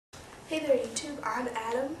Hey there YouTube, I'm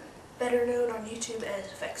Adam, better known on YouTube as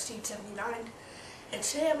FXDeed79, and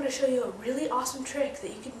today I'm going to show you a really awesome trick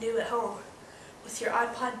that you can do at home with your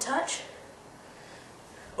iPod Touch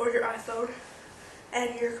or your iPhone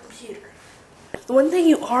and your computer. The one thing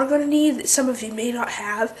you are going to need that some of you may not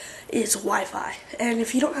have is Wi-Fi, and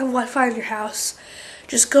if you don't have Wi-Fi in your house,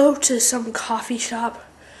 just go to some coffee shop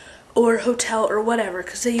or hotel or whatever,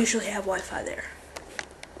 because they usually have Wi-Fi there.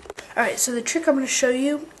 Alright, so the trick I'm going to show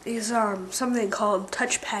you is something called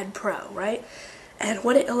Touchpad Pro, right? And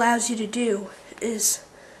what it allows you to do is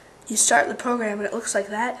you start the program and it looks like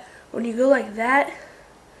that. When you go like that,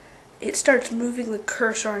 it starts moving the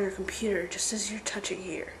cursor on your computer just as you're touching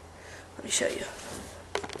here. Let me show you.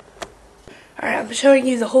 Alright, I'm showing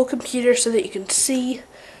you the whole computer so that you can see.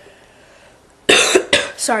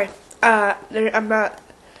 Sorry,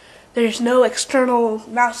 there's no external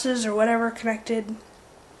mouses or whatever connected.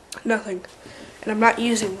 Nothing. And I'm not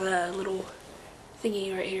using the little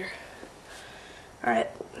thingy right here. Alright,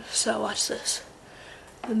 so watch this.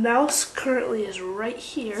 The mouse currently is right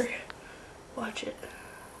here. Watch it.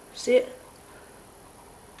 See it?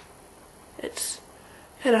 It's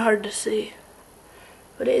kind of hard to see.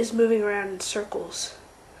 But it is moving around in circles.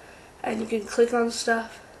 And you can click on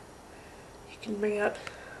stuff. You can bring up.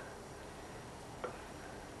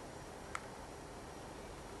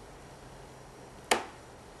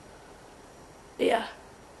 Yeah,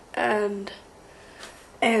 and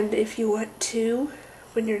if you want to,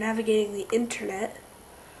 when you're navigating the internet,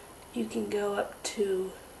 you can go up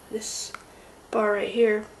to this bar right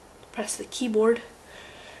here, press the keyboard,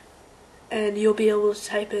 and you'll be able to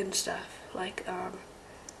type in stuff like,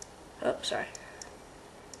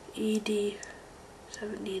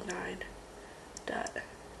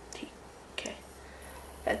 ed79.tk.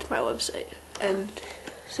 That's my website, and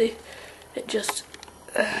see, it just,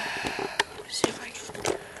 see if I can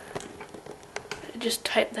just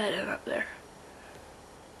type that in up there.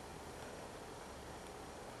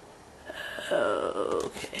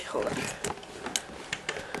 Okay, hold on.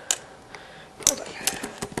 I'm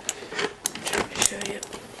trying to show you.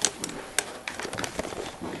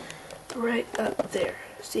 Right up there.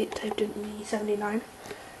 See, it typed in E79.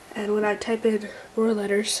 And when I type in more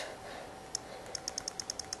letters,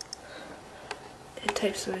 it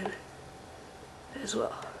types them in as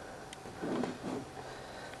well.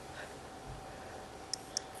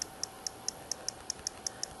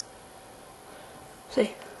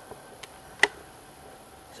 See?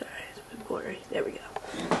 Sorry, it's a bit blurry. There we go.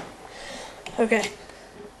 Okay.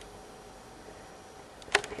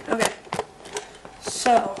 Okay.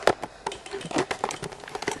 So,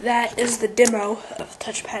 that is the demo of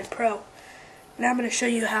Touchpad Pro. Now I'm going to show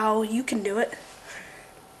you how you can do it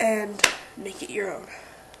and make it your own.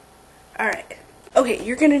 Alright. Okay,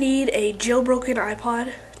 you're going to need a jailbroken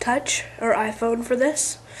iPod Touch or iPhone for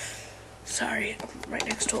this. Sorry, I'm right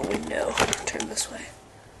next to a window. Turn this way.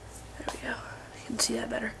 There we go. You can see that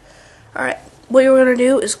better. Alright, what you're going to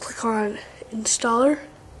do is click on Installer.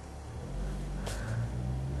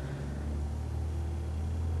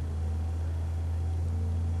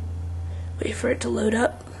 Wait for it to load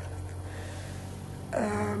up.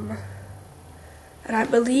 And I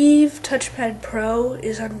believe Touchpad Pro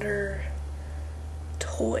is under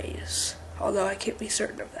Toys, although I can't be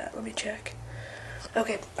certain of that. Let me check.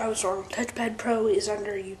 Okay, I was wrong. Touchpad Pro is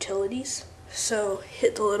under Utilities, so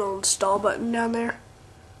hit the little install button down there,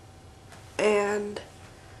 and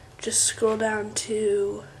just scroll down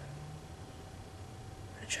to,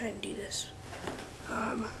 I'll try and do this.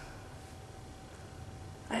 I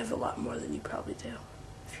have a lot more than you probably do,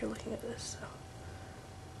 if you're looking at this, so.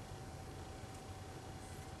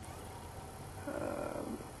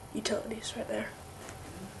 Utilities, right there.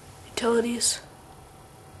 Utilities.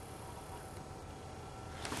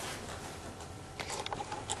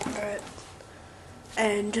 Alright.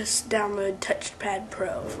 And just download Touchpad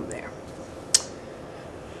Pro from there.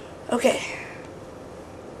 Okay.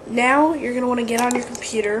 Now you're going to want to get on your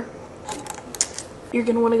computer. You're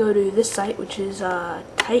going to want to go to this site, which is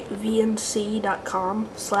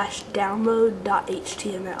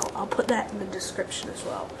typevnc.com/download.html. I'll put that in the description as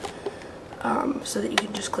well, so that you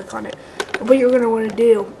can just click on it. And what you're going to want to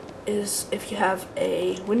do is, if you have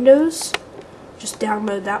a Windows, just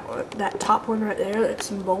download that one, that top one right there that's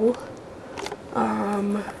in bold.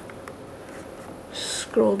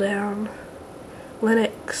 Scroll down.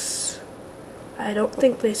 Linux. I don't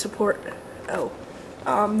think they support.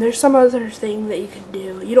 There's some other thing that you can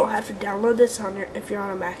do. You don't have to download this if you're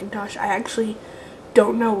on a Macintosh. I actually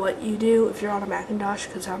don't know what you do if you're on a Macintosh,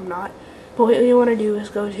 because I'm not. But what you want to do is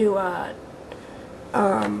go to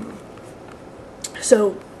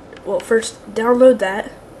well, first download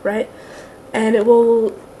that. right? And it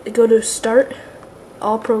will go to Start,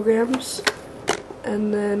 All Programs,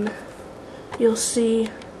 and then you'll see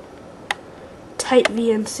Type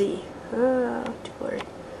VNC. Too blurry.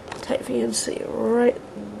 Type VNC right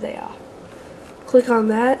there. Click on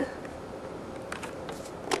that,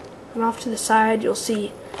 and off to the side you'll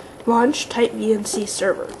see Launch Type VNC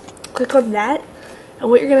Server. Click on that, and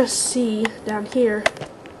what you're going to see down here,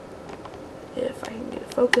 if I can get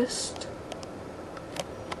it focused,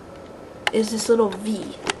 is this little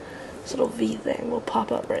V. This little V thing will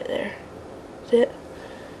pop up right there. See it?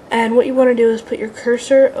 And what you want to do is put your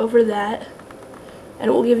cursor over that, and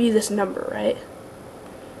it will give you this number, right?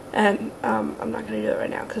 And I'm not going to do it right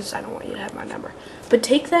now because I don't want you to have my number. But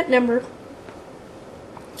take that number,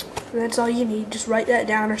 and that's all you need. Just write that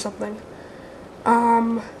down or something.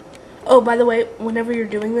 Oh, by the way, whenever you're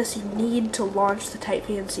doing this, you need to launch the Type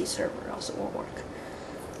VNC server, or else it won't work.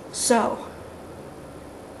 So,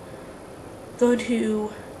 go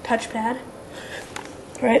to touchpad,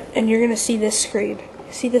 right, and you're going to see this screen.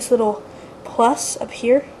 See this little plus up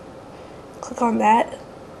here? Click on that,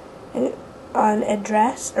 and on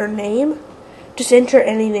address or name, just enter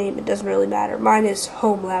any name, it doesn't really matter. Mine is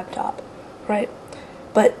home laptop, right?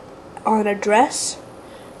 But on address,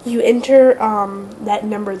 you enter that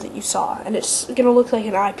number that you saw, and it's going to look like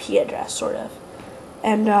an IP address, sort of.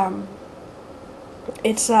 And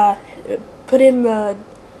it's put in the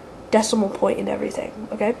decimal point and everything,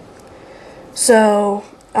 okay? So,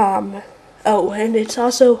 oh, and it's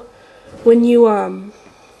also when you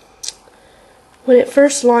when it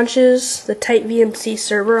first launches the Type VNC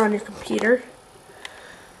server on your computer,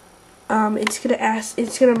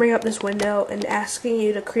 it's gonna bring up this window and asking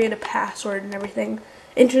you to create a password and everything.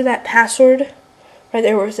 Enter that password right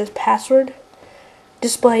there where it says password.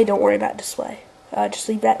 Display, don't worry about display. Just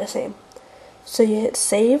leave that the same. So you hit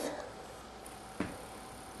save.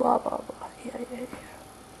 Blah blah blah. Yeah.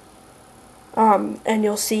 And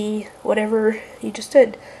you'll see whatever you just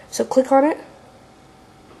did. So click on it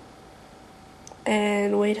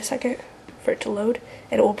and wait a second for it to load,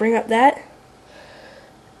 and it will bring up that.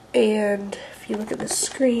 And if you look at the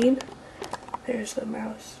screen, there's the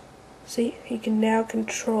mouse. See, you can now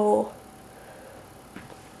control,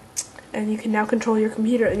 and you can now control your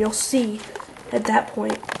computer, and you'll see at that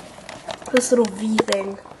point this little V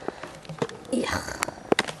thing.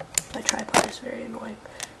 My tripod is very annoying.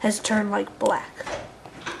 Has turned like black.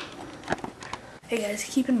 Hey guys,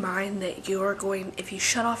 keep in mind that if you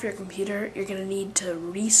shut off your computer, you're going to need to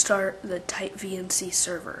restart the Type VNC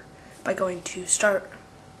server by going to Start,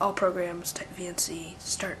 All Programs, Type VNC,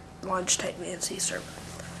 Launch Type VNC server,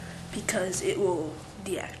 because it will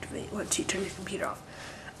deactivate once you turn your computer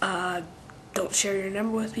off. Don't share your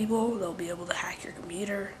number with people, they'll be able to hack your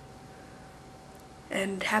computer,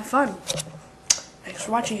 and have fun. Thanks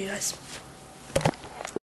for watching, you guys.